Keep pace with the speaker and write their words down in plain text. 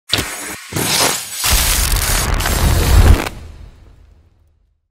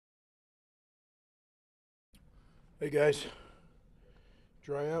Hey guys,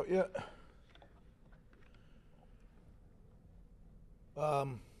 dry out yet?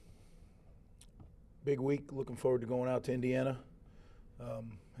 Um, Big week. Looking forward to going out to Indiana.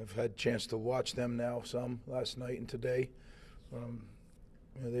 Have had a chance to watch them now some last night and today. Um,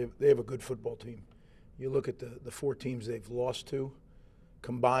 they have a good football team. You look at the four teams they've lost to,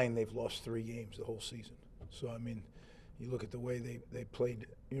 combined they've lost 3 games the whole season. So I mean, you look at the way they played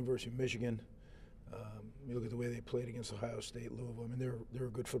University of Michigan. You look at the way they played against Ohio State, Louisville. I mean, they're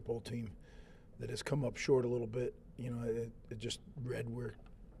a good football team that has come up short a little bit. You know, it just read where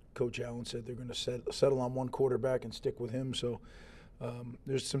Coach Allen said they're going to settle on one quarterback and stick with him. So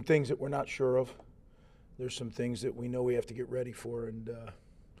there's some things that we're not sure of. There's some things that we know we have to get ready for, and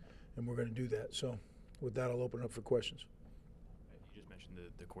we're going to do that. So with that, I'll open it up for questions. You just mentioned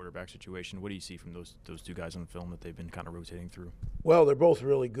the quarterback situation. What do you see from those two guys on film that they've been kind of rotating through? Well, they're both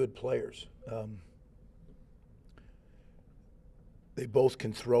really good players. They both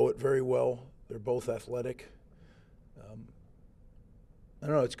can throw it very well. They're both athletic. I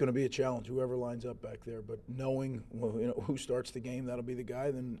don't know. It's going to be a challenge, whoever lines up back there. But knowing who starts the game, that'll be the guy.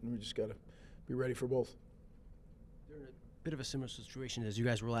 Then we just got to be ready for both. They're in a bit of a similar situation as you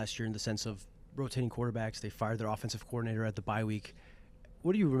guys were last year in the sense of rotating quarterbacks. They fired their offensive coordinator at the bye week.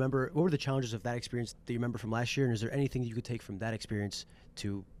 What do you remember? What were the challenges of that experience that you remember from last year? And is there anything that you could take from that experience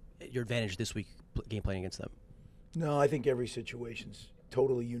to your advantage this week game planning against them? No, I think every situation's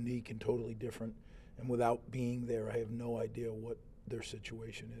totally unique and totally different. And without being there, I have no idea what their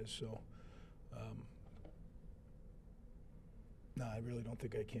situation is. So, no, I really don't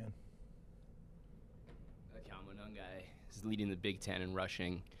think I can. Calvin guy is leading the Big Ten in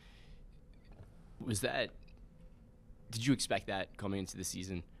rushing. Did you expect that coming into the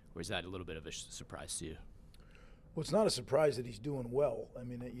season, or is that a little bit of a surprise to you? Well, it's not a surprise that he's doing well. I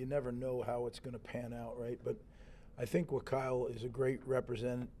mean, you never know how it's going to pan out, right? But I think what Kyle is a great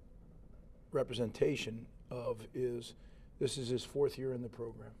representation of is this is his 4th year in the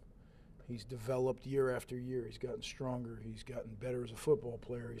program. He's developed year after year. He's gotten stronger. He's gotten better as a football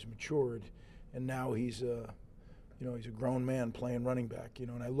player. He's matured, and now he's a grown man playing running back.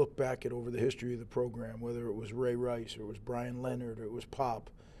 And I look back at over the history of the program, whether it was Ray Rice or it was Brian Leonard or it was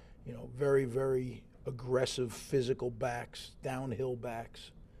Pop, very, very aggressive physical backs, downhill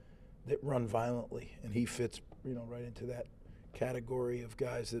backs that run violently, and he fits right into that category of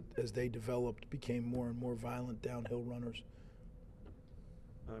guys that, as they developed, became more and more violent downhill runners.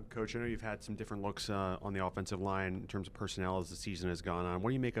 Coach, I know you've had some different looks on the offensive line in terms of personnel as the season has gone on.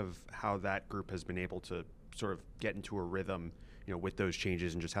 What do you make of how that group has been able to sort of get into a rhythm, with those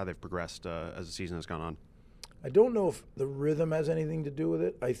changes and just how they've progressed as the season has gone on? I don't know if the rhythm has anything to do with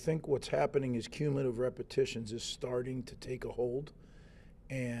it. I think what's happening is cumulative repetitions is starting to take a hold,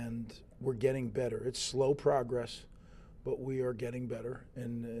 and we're getting better. It's slow progress, but we are getting better.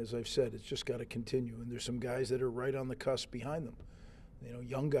 And as I've said, it's just got to continue. And there's some guys that are right on the cusp behind them,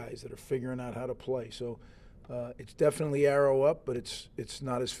 young guys that are figuring out how to play. So it's definitely arrow up, but it's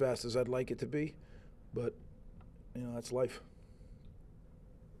not as fast as I'd like it to be. But, that's life.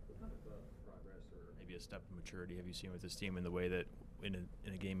 What kind of progress or maybe a step of maturity have you seen with this team in the way that in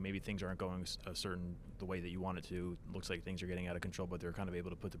a game maybe things aren't going the way that you want it to? It looks like things are getting out of control, but they're kind of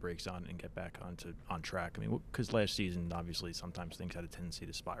able to put the brakes on and get back on track. I mean, because last season, obviously, sometimes things had a tendency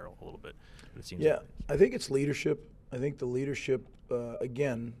to spiral a little bit. But it seems I think it's leadership. I think the leadership,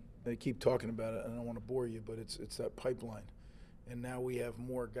 again, I keep talking about it, and I don't want to bore you, but it's that pipeline. And now we have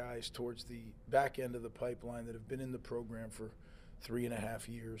more guys towards the back end of the pipeline that have been in the program for 3.5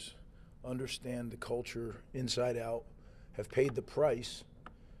 years, understand the culture inside out, have paid the price,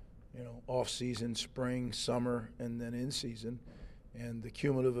 off season, spring, summer, and then in season. And the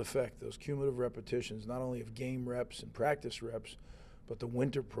cumulative effect, those cumulative repetitions, not only of game reps and practice reps, but the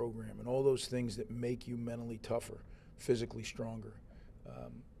winter program and all those things that make you mentally tougher, physically stronger.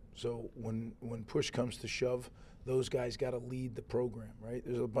 So when push comes to shove, those guys got to lead the program, right?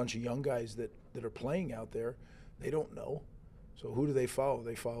 There's a bunch of young guys that are playing out there. They don't know. So who do they follow?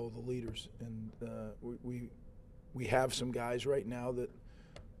 They follow the leaders. And we have some guys right now that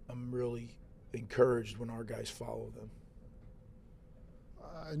I'm really encouraged when our guys follow them.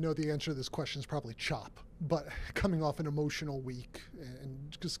 I know the answer to this question is probably chop, but coming off an emotional week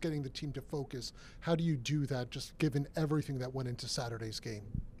and just getting the team to focus, how do you do that, just given everything that went into Saturday's game?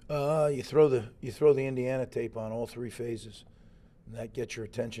 You throw the Indiana tape on all 3 phases, and that gets your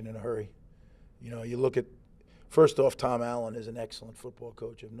attention in a hurry. You look at, first off, Tom Allen is an excellent football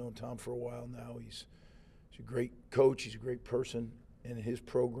coach. I've known Tom for a while now. He's a great coach. He's a great person in his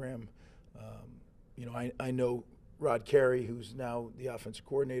program. I know Rod Carey, who's now the offensive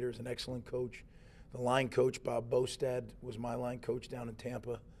coordinator, is an excellent coach. The line coach, Bob Bostad, was my line coach down in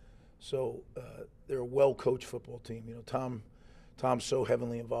Tampa. So they're a well-coached football team. You know, Tom's so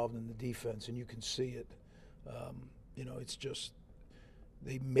heavily involved in the defense, and you can see it. You know, it's just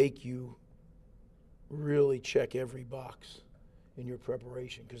they make you really check every box in your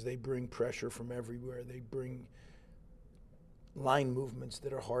preparation because they bring pressure from everywhere. They bring line movements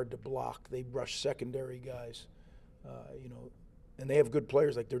that are hard to block. They rush secondary guys, you know, and they have good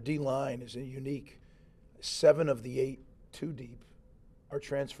players. Like their D-line is unique. 7 of the 8 two deep are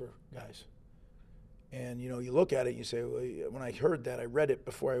transfer guys. And, you know, you look at it and you say, well, when I heard that, I read it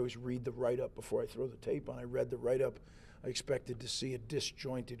before I always read the write-up, before I throw the tape on. I read the write-up. I expected to see a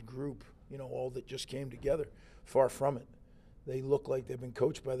disjointed group, you know, all that just came together. Far from it. They look like they've been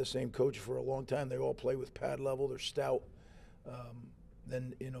coached by the same coach for a long time. They all play with pad level. They're stout.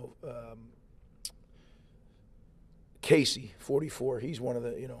 Then, you know, Casey, 44, he's one of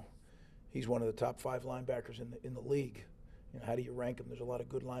the, you know, he's one of the top 5 linebackers in the league. You know, how do you rank him? There's a lot of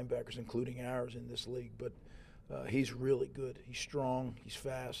good linebackers, including ours, in this league. But he's really good. He's strong. He's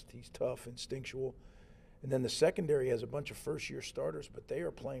fast. He's tough, instinctual. And then the secondary has a bunch of first-year starters, but they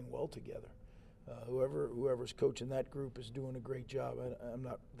are playing well together. Whoever's coaching that group is doing a great job. I'm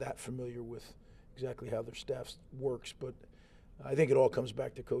not that familiar with exactly how their staff works, but I think it all comes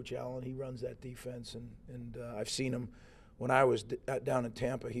back to Coach Allen. He runs that defense, and I've seen him. When I was down in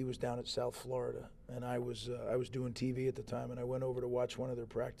Tampa, he was down at South Florida, and I was doing TV at the time, and I went over to watch one of their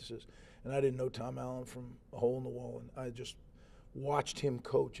practices, and I didn't know Tom Allen from a hole in the wall, and I just watched him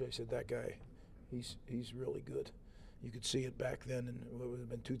coach. I said, that guy, he's really good. You could see it back then, and it would have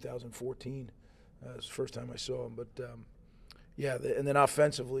been 2014. It was the first time I saw him, but yeah. And then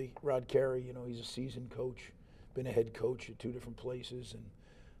offensively, Rod Carey, you know, he's a seasoned coach, been a head coach at 2 different places, and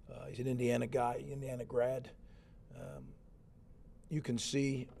he's an Indiana guy, Indiana grad. You can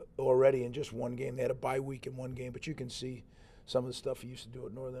see already in just one game, they had a bye week in one game, but you can see some of the stuff he used to do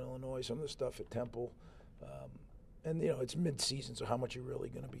at Northern Illinois, some of the stuff at Temple. And, you know, it's mid-season, so how much you're really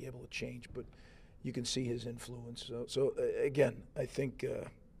going to be able to change, but you can see his influence. So again, I think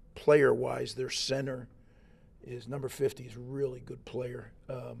player-wise, their center is number 50 is a really good player.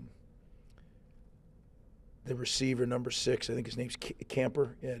 The receiver, number 6, I think his name's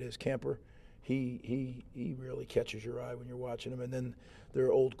Camper. Yeah, it is Camper. He really catches your eye when you're watching him. And then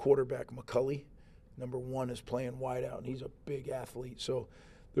their old quarterback, McCulley, number 1, is playing wide out, and he's a big athlete. So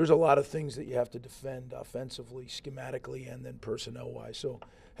there's a lot of things that you have to defend offensively, schematically, and then personnel-wise. So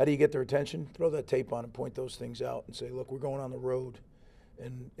how do you get their attention? Throw that tape on and point those things out and say, look, we're going on the road,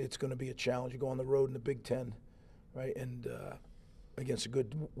 and it's going to be a challenge. You go on the road in the Big Ten, right, and against a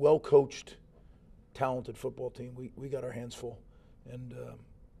good, well-coached, talented football team. We got our hands full. And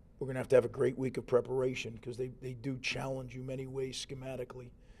we're going to have a great week of preparation because they do challenge you many ways schematically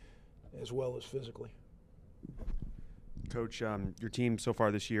as well as physically. Coach, your team so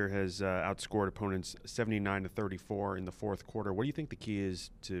far this year has outscored opponents 79-34 in the fourth quarter. What do you think the key is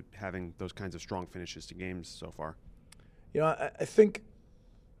to having those kinds of strong finishes to games so far? You know, I think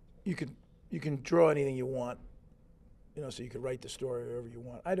you can draw anything you want, you know, so you can write the story however you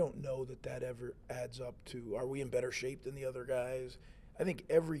want. I don't know that ever adds up to, are we in better shape than the other guys? I think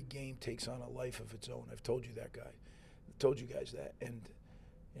every game takes on a life of its own. I've told you that, guy. I've told you guys that. And,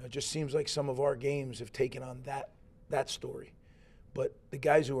 you know, it just seems like some of our games have taken on that story. But the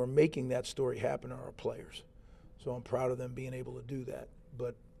guys who are making that story happen are our players. So I'm proud of them being able to do that.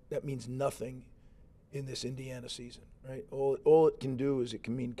 But that means nothing in this Indiana season, right? All it can do is it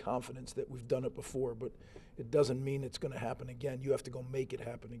can mean confidence that we've done it before, but it doesn't mean it's going to happen again. You have to go make it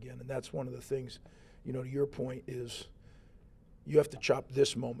happen again. And that's one of the things, you know, to your point is you have to chop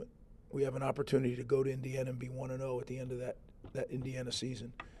this moment. We have an opportunity to go to Indiana and be 1-0 at the end of that Indiana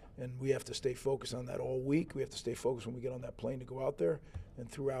season. And we have to stay focused on that all week. We have to stay focused when we get on that plane to go out there and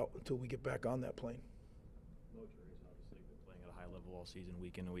throughout until we get back on that plane. Obviously been playing at a high level all season,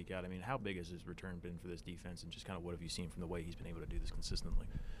 week in and week out. I mean, how big has his return been for this defense, and just kind of what have you seen from the way he's been able to do this consistently?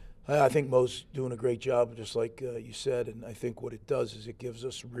 I think Mo's doing a great job, just like you said, and I think what it does is it gives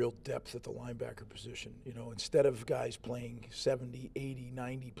us real depth at the linebacker position. You know, instead of guys playing 70, 80,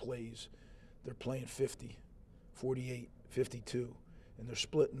 90 plays, they're playing 50, 48, 52, and they're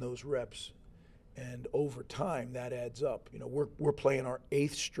splitting those reps. And over time, that adds up. You know, we're playing our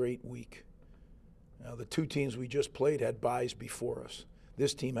 8th straight week. Now, the 2 teams we just played had byes before us.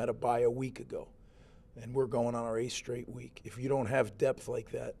 This team had a bye a week ago, and we're going on our 8th straight week. If you don't have depth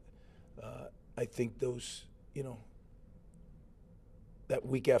like that, I think those, you know, that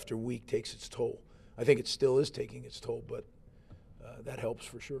week after week takes its toll. I think it still is taking its toll, but that helps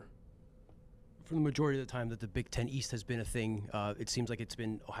for sure. for the majority of the time that the Big Ten East has been a thing, it seems like it's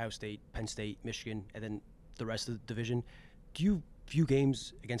been Ohio State, Penn State, Michigan, and then the rest of the division. Do you view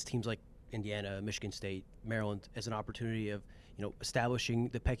games against teams like Indiana, Michigan State, Maryland as an opportunity of establishing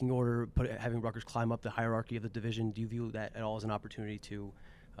the pecking order, having Rutgers climb up the hierarchy of the division? Do you view that at all as an opportunity to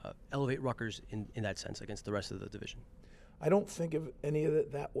elevate Rutgers in that sense against the rest of the division? I don't think of any of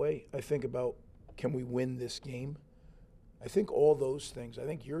it that way. I think about, can we win this game? I think all those things. I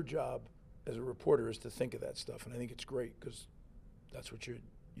think your job as a reporter is to think of that stuff, and I think it's great because that's what you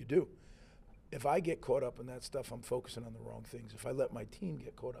do. If I get caught up in that stuff, I'm focusing on the wrong things. If I let my team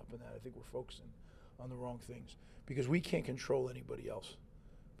get caught up in that, I think we're focusing on the wrong things because we can't control anybody else.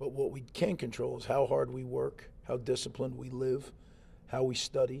 But what we can control is how hard we work, how disciplined we live, how we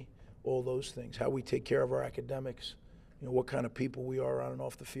study, all those things, how we take care of our academics, what kind of people we are on and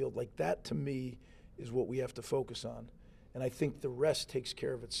off the field. Like that, to me, is what we have to focus on. And I think the rest takes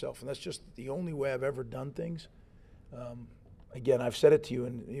care of itself. And that's just the only way I've ever done things. Again, I've said it to you,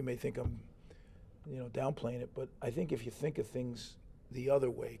 and you may think I'm downplaying it, but I think if you think of things the other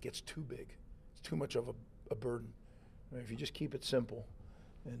way, it gets too big. It's too much of a burden. If you just keep it simple,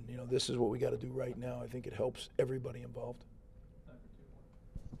 and this is what we got to do right now, I think it helps everybody involved.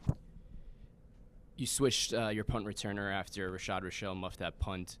 You switched your punt returner after Rashad Rochelle muffed that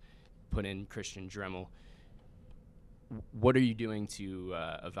punt, put in Christian Dremel. What are you doing to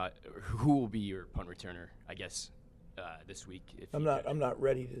who will be your punt returner, I guess, this week? I'm not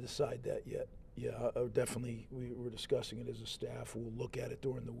ready to decide that yet. Yeah, definitely. We're discussing it as a staff. We'll look at it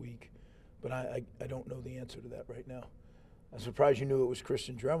during the week, but I don't know the answer to that right now. I'm surprised you knew it was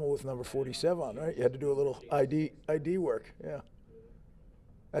Christian Dremel with number 47 on, right? You had to do a little ID work. Yeah,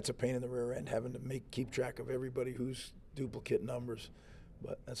 that's a pain in the rear end, having to keep track of everybody who's duplicate numbers,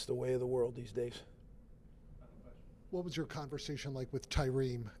 but that's the way of the world these days. What was your conversation like with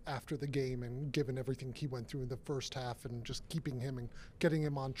Tyreem after the game, and given everything he went through in the first half, and just keeping him and getting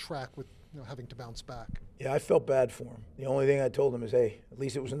him on track with having to bounce back? Yeah, I felt bad for him. The only thing I told him is, hey, at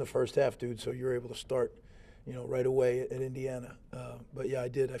least it was in the first half, dude, so you're able to start, right away at Indiana. But yeah, I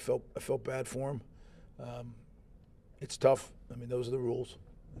did. I felt bad for him. It's tough. I mean, those are the rules,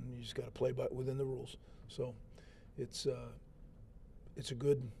 and you just got to play within the rules. So it's a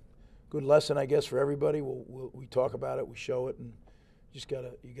good lesson, I guess, for everybody. We talk about it, we show it, and you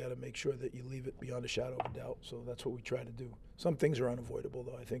gotta make sure that you leave it beyond a shadow of a doubt. So that's what we try to do. Some things are unavoidable,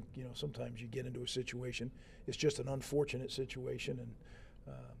 though. I think sometimes you get into a situation, it's just an unfortunate situation, and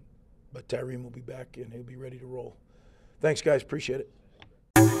but Tyreem will be back and he'll be ready to roll. Thanks, guys. Appreciate it.